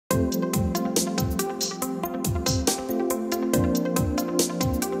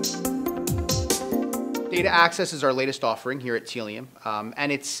DataAccess is our latest offering here at Tealium,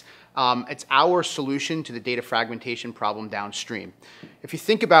 and it's our solution to the data fragmentation problem downstream. If you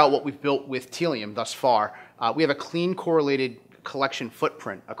think about what we've built with Tealium thus far, we have a clean correlated collection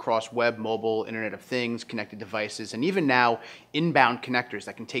footprint across web, mobile, Internet of Things, connected devices, and even now inbound connectors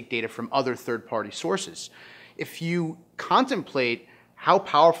that can take data from other third-party sources. If you contemplate how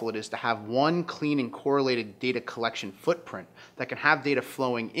powerful it is to have one clean and correlated data collection footprint that can have data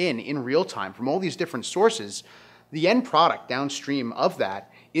flowing in real time from all these different sources, the end product downstream of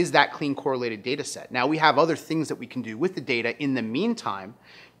that is that clean correlated data set. Now we have other things that we can do with the data in the meantime,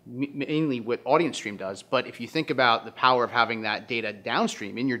 mainly what AudienceStream does, but if you think about the power of having that data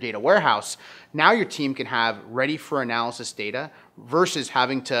downstream in your data warehouse, now your team can have ready for analysis data versus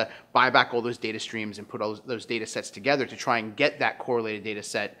having to buy back all those data streams and put all those data sets together to try and get that correlated data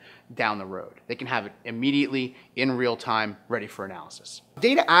set down the road. They can have it immediately, in real time, ready for analysis.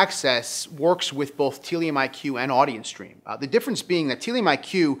 DataAccess works with both Tealium IQ and AudienceStream. The difference being that Tealium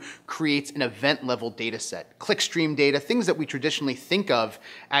IQ creates an event-level data set, clickstream data, things that we traditionally think of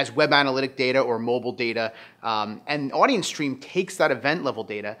as web analytic data or mobile data, and AudienceStream takes that event-level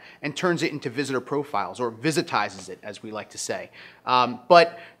data and turns it into visitor profiles, or visitizes it, as we like to say.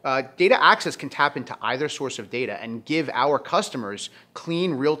 But DataAccess can tap into either source of data and give our customers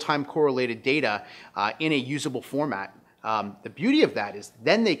clean, real-time correlated data in a usable format. The beauty of that is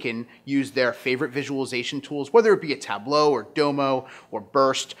then they can use their favorite visualization tools, whether it be a Tableau or Domo or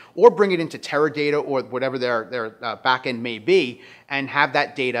Burst, or bring it into Teradata or whatever their backend may be, and have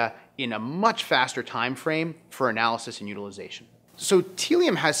that data in a much faster time frame for analysis and utilization. So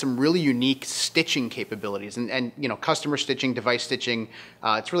Tealium has some really unique stitching capabilities, and you know, customer stitching, device stitching,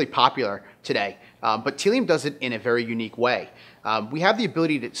 it's really popular today. But Tealium does it in a very unique way. We have the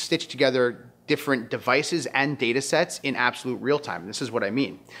ability to stitch together different devices and data sets in absolute real time. This is what I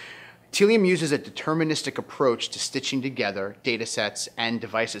mean. Tealium uses a deterministic approach to stitching together data sets and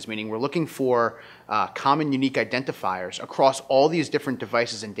devices, meaning we're looking for common unique identifiers across all these different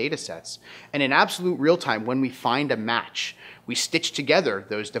devices and data sets. And in absolute real time, when we find a match, we stitch together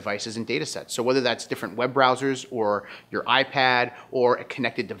those devices and data sets. So whether that's different web browsers or your iPad or a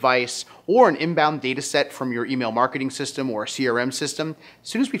connected device or an inbound data set from your email marketing system or a CRM system, as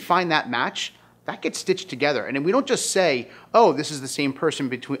soon as we find that match, that gets stitched together. And then we don't just say, oh, this is the same person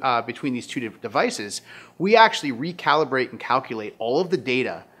between these two devices. We actually recalibrate and calculate all of the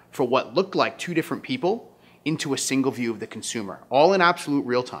data for what looked like two different people into a single view of the consumer, all in absolute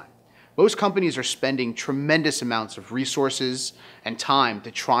real time. Most companies are spending tremendous amounts of resources and time to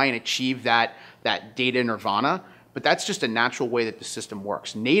try and achieve that data nirvana, but that's just a natural way that the system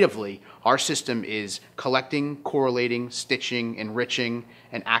works. Natively, our system is collecting, correlating, stitching, enriching,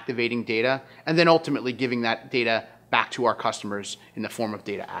 and activating data, and then ultimately giving that data back to our customers in the form of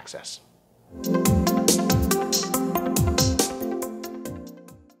data access.